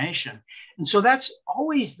information. And so that's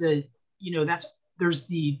always the, you know, there's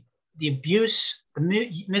the abuse,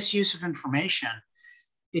 the misuse of information.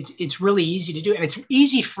 It's really easy to do. And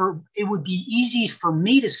it would be easy for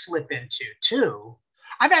me to slip into too.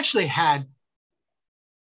 I've actually had,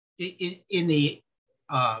 in the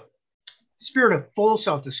spirit of full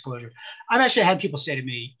self-disclosure, I've actually had people say to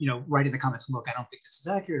me, you know, write in the comments, look, I don't think this is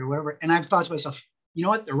accurate or whatever. And I've thought to myself, you know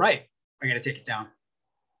what, they're right. I got to take it down.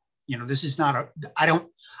 You know, this is not I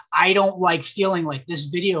don't like feeling like this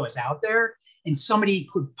video is out there and somebody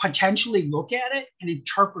could potentially look at it and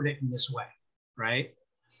interpret it in this way, right?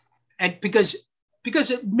 And because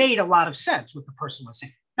it made a lot of sense what the person was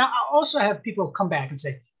saying. Now, I also have people come back and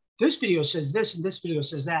say, this video says this and this video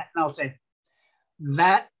says that. And I'll say,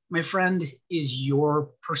 that, my friend, is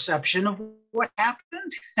your perception of what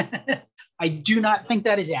happened. I do not think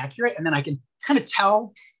that is accurate. And then I can kind of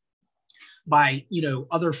tell by, you know,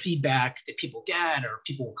 other feedback that people get, or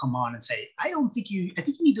people will come on and say, I think you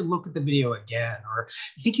need to look at the video again, or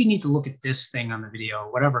I think you need to look at this thing on the video,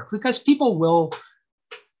 or whatever, because people will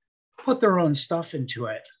put their own stuff into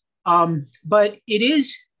it. But it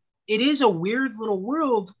is a weird little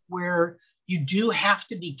world where you do have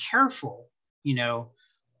to be careful, you know,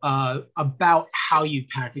 about how you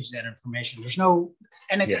package that information. There's no,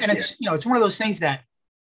 and it's you know, it's one of those things that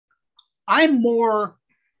I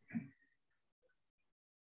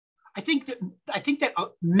think that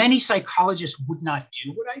many psychologists would not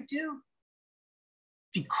do what I do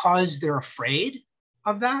because they're afraid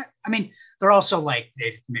of that. I mean, they're also like,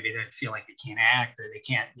 maybe they feel like they can't act, or they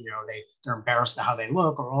can't, you know, they're embarrassed at how they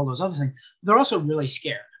look, or all those other things. They're also really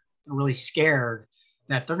scared. They're really scared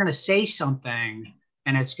that they're going to say something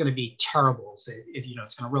and it's going to be terrible. You know,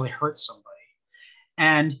 it's going to really hurt somebody.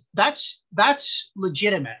 And that's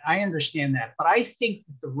legitimate. I understand that. But I think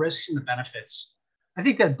the risks and the benefits, I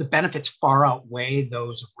think that the benefits far outweigh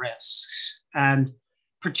those risks. And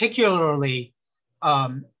particularly,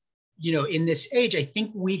 you know, in this age, I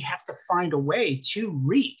think we have to find a way to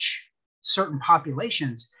reach certain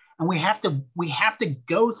populations, and we have to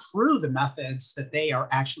go through the methods that they are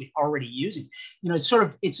actually already using. You know,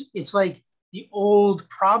 it's like the old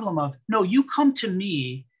problem of, no, you come to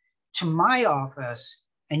me, to my office,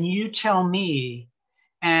 and you tell me,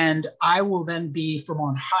 and I will then be from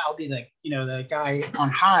on high. I'll be like, you know, the guy on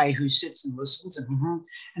high who sits and listens and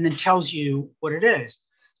then tells you what it is,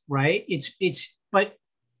 right? But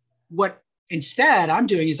what instead I'm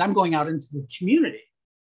doing is I'm going out into the community,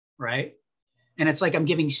 right? And it's like I'm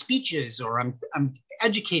giving speeches, or I'm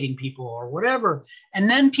educating people, or whatever. And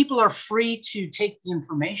then people are free to take the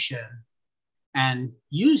information and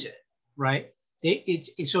use it, right?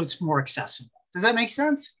 So it's more accessible. Does that make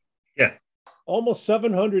sense? Yeah. Almost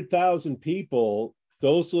 700,000 people,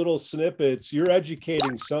 those little snippets, you're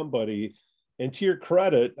educating somebody. And to your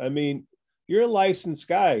credit, I mean, you're a licensed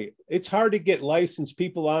guy. It's hard to get licensed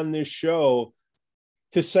people on this show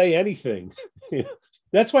to say anything.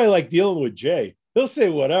 That's why I like dealing with Jay. He'll say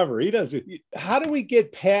whatever. He doesn't. How do we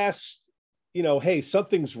get past, you know, hey,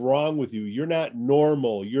 something's wrong with you. You're not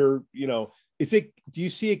normal. You're, you know, do you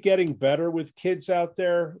see it getting better with kids out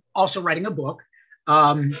there? Also writing a book.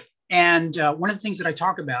 And one of the things that I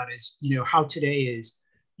talk about is, you know, how today is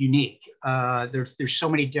unique. There's so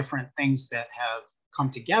many different things that have come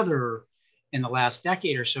together in the last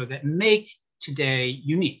decade or so that make today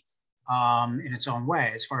unique in its own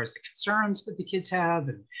way, as far as the concerns that the kids have,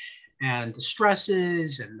 and the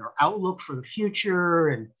stresses and their outlook for the future.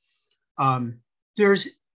 And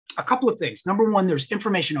there's a couple of things. Number one, there's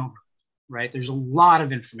information overload. right? There's a lot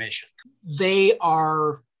of information. They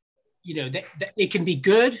are, it can be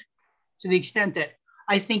good to the extent that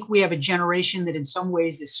I think we have a generation that in some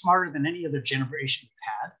ways is smarter than any other generation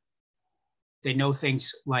we've had. They know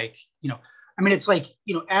things like, it's like,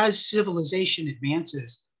 as civilization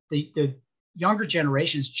advances, the younger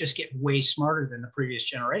generations just get way smarter than the previous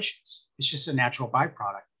generations. It's just a natural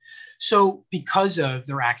byproduct. So because of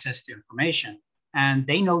their access to information, and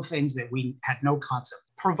they know things that we had no concept,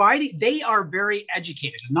 providing they are very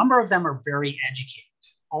educated. A number of them are very educated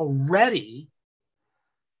already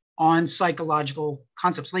on psychological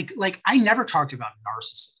concepts. Like I never talked about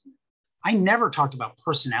narcissism. I never talked about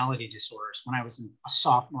personality disorders when I was a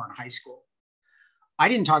sophomore in high school. I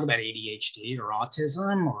didn't talk about ADHD or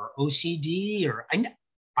autism or OCD or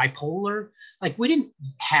bipolar. Like we didn't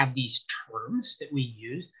have these terms that we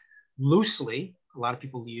used loosely. A lot of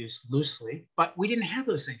people use loosely, but we didn't have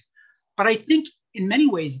those things. But I think in many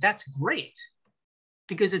ways that's great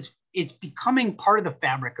because it's becoming part of the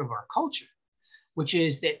fabric of our culture, which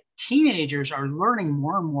is that teenagers are learning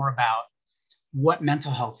more and more about what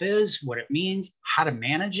mental health is, what it means, how to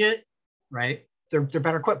manage it, right? They're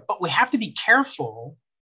better equipped, but we have to be careful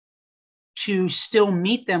to still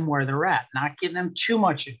meet them where they're at, not give them too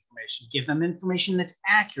much information, give them information that's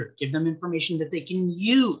accurate, give them information that they can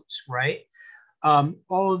use, right?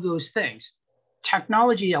 All of those things.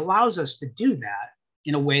 Technology allows us to do that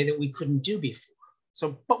in a way that we couldn't do before.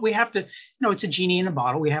 So, but we have to, it's a genie in a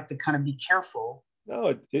bottle. We have to kind of be careful.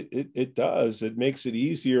 No, it does. It makes it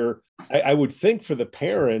easier, I would think, for the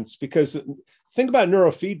parents, because think about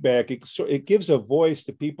neurofeedback. It gives a voice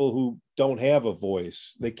to people who don't have a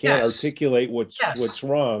voice. They can't articulate what's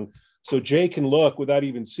wrong. So Jay can look without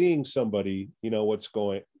even seeing somebody, what's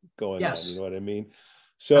going on. You know what I mean?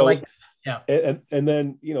 So, and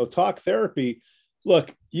then, talk therapy.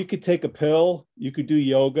 Look, you could take a pill, you could do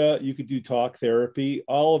yoga, you could do talk therapy,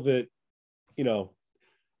 all of it,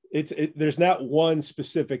 there's not one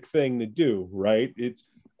specific thing to do, right?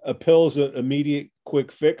 A pill is an immediate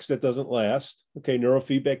quick fix that doesn't last. Okay,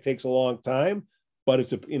 neurofeedback takes a long time, but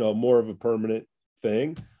it's more of a permanent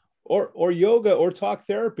thing. Or yoga or talk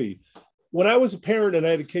therapy. When I was a parent and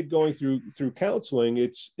I had a kid going through counseling,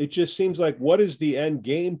 it just seems like, what is the end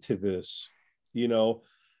game to this?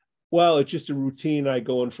 Well, it's just a routine. I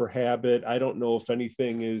go in for habit. I don't know if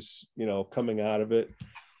anything is, coming out of it.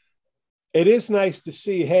 It is nice to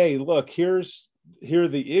see, hey, look, here are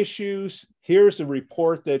the issues. Here's a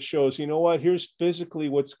report that shows, here's physically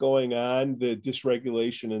what's going on, the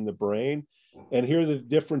dysregulation in the brain. And here are the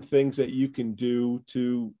different things that you can do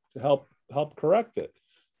to help correct it.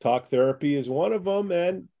 Talk therapy is one of them,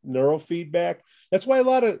 and neurofeedback. That's why a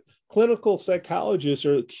lot of clinical psychologists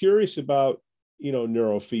are curious about,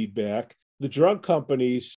 neurofeedback. The drug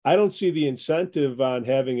companies, I don't see the incentive on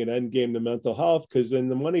having an end game to mental health, because then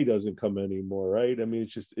the money doesn't come anymore, right? I mean,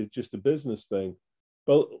 it's just a business thing.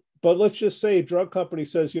 But let's just say a drug company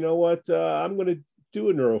says, I'm going to do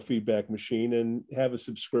a neurofeedback machine and have a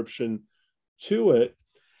subscription to it.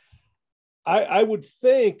 I would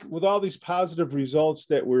think with all these positive results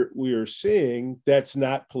that we are seeing, that's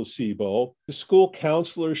not placebo. The school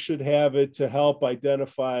counselors should have it to help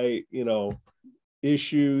identify,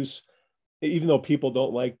 issues, even though people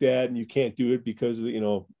don't like that and you can't do it because of,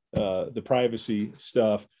 the privacy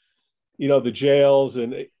stuff, the jails,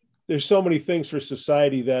 and there's so many things for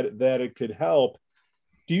society that it could help.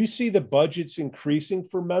 Do you see the budgets increasing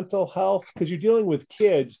for mental health? Because you're dealing with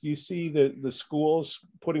kids. Do you see the schools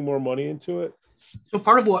putting more money into it? So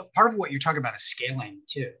part of what you're talking about is scaling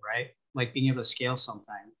too, right? Like being able to scale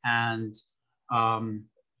something. And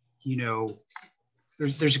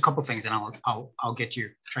there's a couple things, and I'll try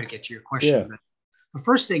to get to your question. Yeah. But the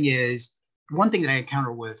first thing is, one thing that I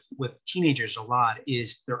encounter with teenagers a lot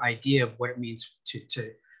is their idea of what it means to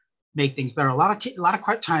make things better. A lot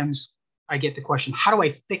of times I get the question, how do I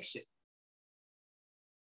fix it?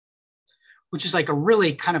 Which is like a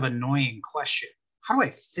really kind of annoying question. How do I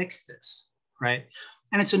fix this? Right.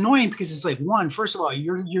 And it's annoying because it's like, first of all,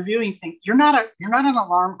 you're viewing things. You're not an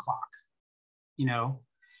alarm clock.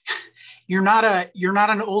 You're not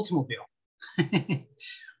an Oldsmobile.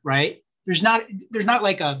 Right. There's not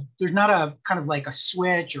a kind of like a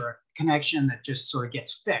switch or a connection that just sort of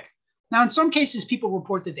gets fixed. Now, in some cases, people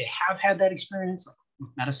report that they have had that experience, like with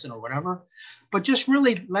medicine or whatever, but just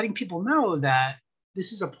really letting people know that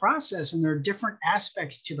this is a process and there are different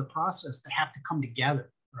aspects to the process that have to come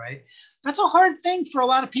together, right? That's a hard thing for a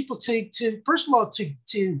lot of people to first of all,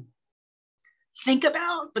 to think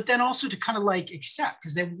about, but then also to kind of like accept,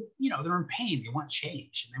 because they're in pain, they want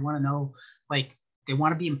change, and they want to know, like, They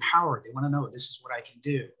want to be empowered. They want to know this is what I can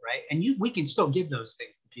do, right? And we can still give those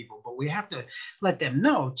things to people, but we have to let them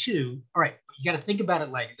know too. All right, you got to think about it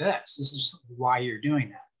like this. This is why you're doing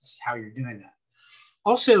that. This is how you're doing that.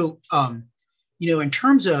 Also, in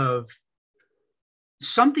terms of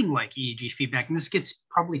something like EEG feedback, and this gets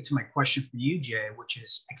probably to my question for you, Jay, which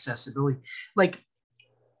is accessibility. Like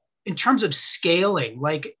in terms of scaling,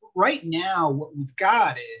 like right now, what we've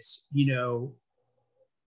got is,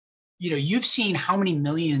 you've seen how many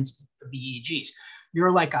millions of EEGs. You're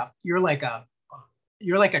like a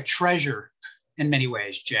treasure in many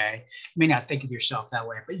ways, Jay. You may not think of yourself that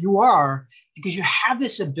way, but you are, because you have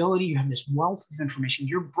this ability, you have this wealth of information.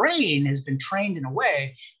 Your brain has been trained in a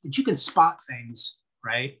way that you can spot things,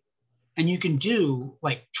 right? And you can do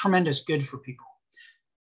like tremendous good for people.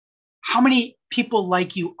 How many people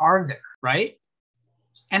like you are there, right?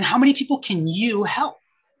 And how many people can you help,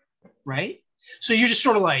 right? So you're just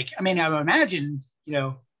sort of like, I imagine,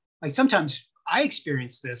 like sometimes I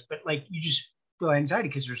experience this, but like you just feel anxiety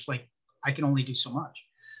because there's like, I can only do so much.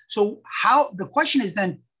 So the question is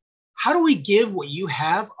then, how do we give what you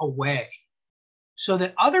have away so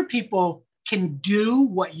that other people can do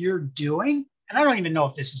what you're doing? And I don't even know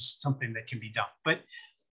if this is something that can be done, but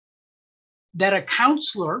that a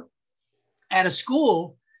counselor at a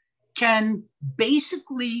school can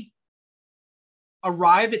basically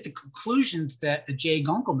arrive at the conclusions that a Jay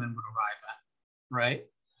Gunkelman would arrive at, right?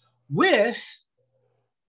 With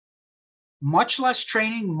much less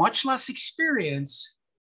training, much less experience,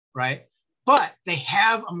 right? But they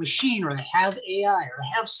have a machine, or they have AI, or they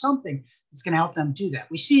have something that's going to help them do that.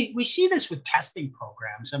 We see this with testing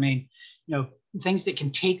programs. Things that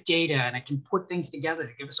can take data and it can put things together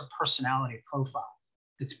to give us a personality profile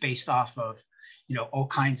that's based off of, all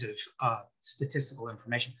kinds of statistical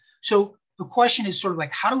information. So the question is sort of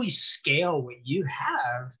like, how do we scale what you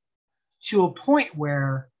have to a point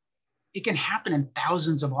where it can happen in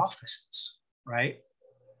thousands of offices, right?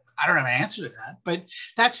 I don't have an answer to that, but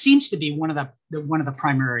that seems to be one of the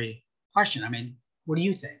primary questions. What do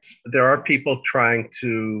you think? There are people trying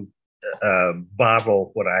to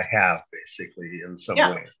bottle what I have, basically, in some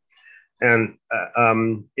way, and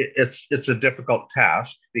it's a difficult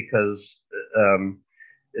task because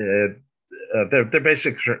they're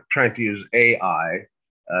basically trying to use AI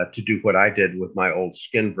to do what I did with my old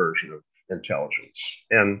skin version of intelligence.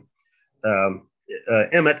 And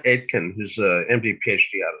Emmett Aitken, who's an MD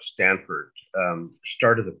PhD out of Stanford,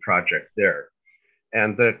 started the project there.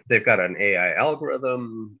 And they've got an AI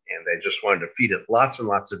algorithm, and they just wanted to feed it lots and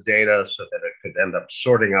lots of data so that it could end up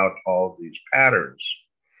sorting out all of these patterns.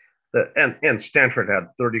 And Stanford had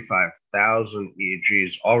 35,000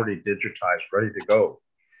 EEGs already digitized, ready to go.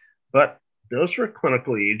 But those were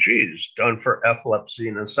clinical EEGs done for epilepsy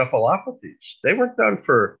and encephalopathies. They weren't done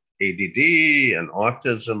for ADD and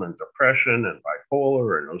autism and depression and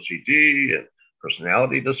bipolar and OCD and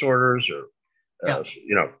personality disorders,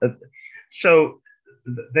 so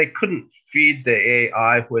they couldn't feed the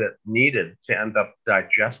AI what it needed to end up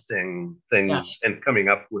digesting things and coming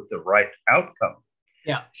up with the right outcome.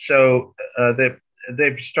 Yeah. So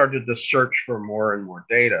they've started to search for more and more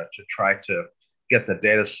data to try to get the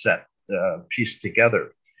data set pieced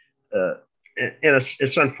together. And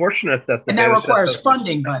it's unfortunate that that requires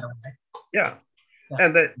funding, by the way. Yeah.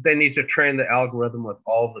 And they need to train the algorithm with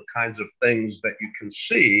all the kinds of things that you can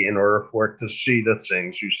see in order for it to see the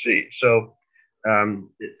things you see. So, and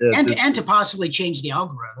to possibly change the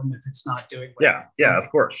algorithm if it's not doing what of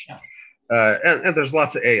course. Yeah. And there's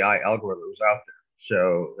lots of AI algorithms out there.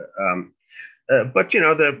 So, but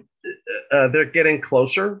they're getting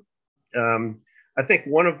closer. I think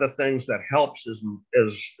one of the things that helps is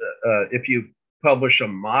if you publish a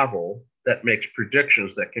model that makes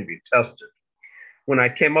predictions that can be tested. When I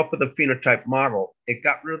came up with a phenotype model, it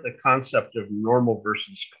got rid of the concept of normal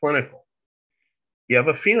versus clinical. You have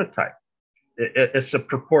a phenotype. It's a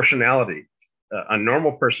proportionality. A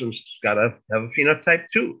normal person's got to have a phenotype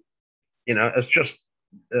too. It's just,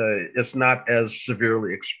 it's not as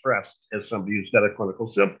severely expressed as somebody who's got a clinical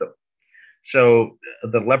symptom. So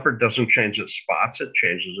the leopard doesn't change its spots, it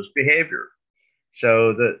changes its behavior.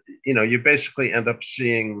 So you basically end up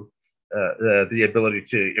seeing the ability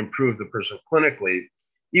to improve the person clinically,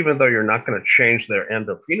 even though you're not going to change their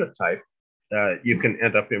endophenotype. You can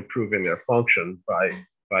end up improving their function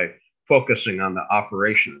by focusing on the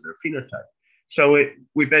operation of their phenotype. So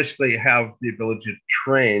we basically have the ability to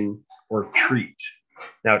train or treat.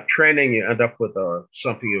 Now, training, you end up with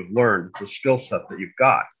something you've learned, it's a skill set that you've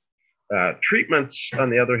got. Treatments, on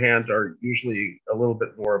the other hand, are usually a little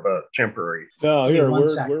bit more of a temporary. No, here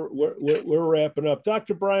we're wrapping up.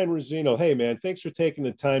 Dr. Brian Rosino, hey man, thanks for taking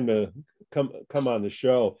the time to come on the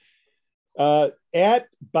show. At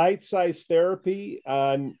Bite Size Therapy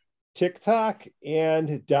on TikTok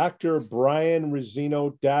and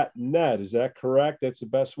drbrianrosino.net. Is that correct? That's the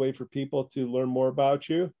best way for people to learn more about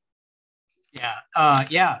you? Yeah.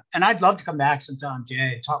 Yeah. And I'd love to come back sometime,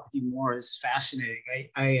 Jay, and talk with you more. It's fascinating.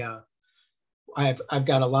 I've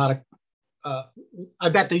got a lot of, I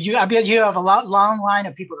bet you have a long line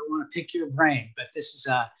of people that want to pick your brain, but this is,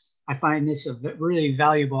 I find this a really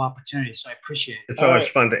valuable opportunity. So I appreciate it. It's always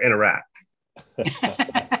fun to interact.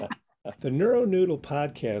 The NeuroNoodle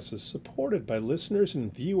podcast is supported by listeners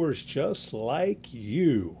and viewers just like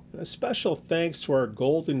you. A special thanks to our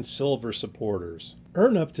gold and silver supporters.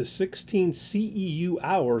 Earn up to 16 CEU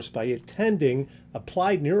hours by attending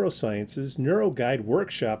Applied Neurosciences NeuroGuide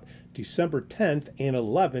Workshop December 10th and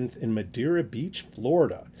 11th in Madeira Beach,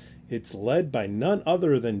 Florida. It's led by none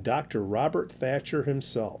other than Dr. Robert Thatcher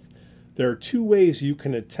himself. There are 2 ways you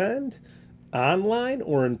can attend: online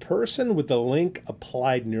or in person, with the link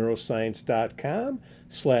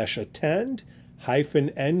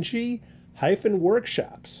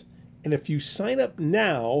appliedneuroscience.com/attend-ng-workshops. And if you sign up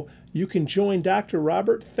now, you can join Dr.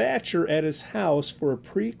 Robert Thatcher at his house for a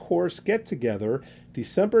pre-course get-together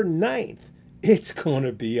December 9th. It's going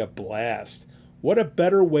to be a blast. What a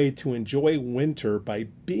better way to enjoy winter by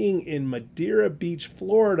being in Madeira Beach,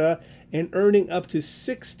 Florida, and earning up to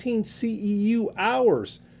 16 CEU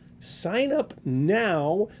hours. Sign up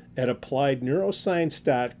now at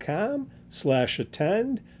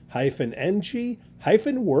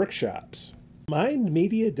appliedneuroscience.com/attend-ng-workshops.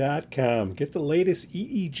 Mindmedia.com. Get the latest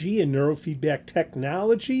EEG and neurofeedback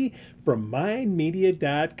technology from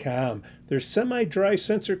mindmedia.com. Their semi-dry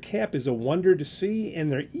sensor cap is a wonder to see, and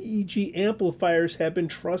their EEG amplifiers have been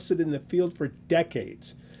trusted in the field for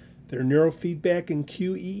decades. Their neurofeedback and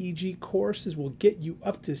QEEG courses will get you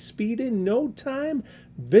up to speed in no time.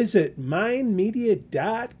 Visit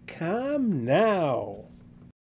mindmedia.com now.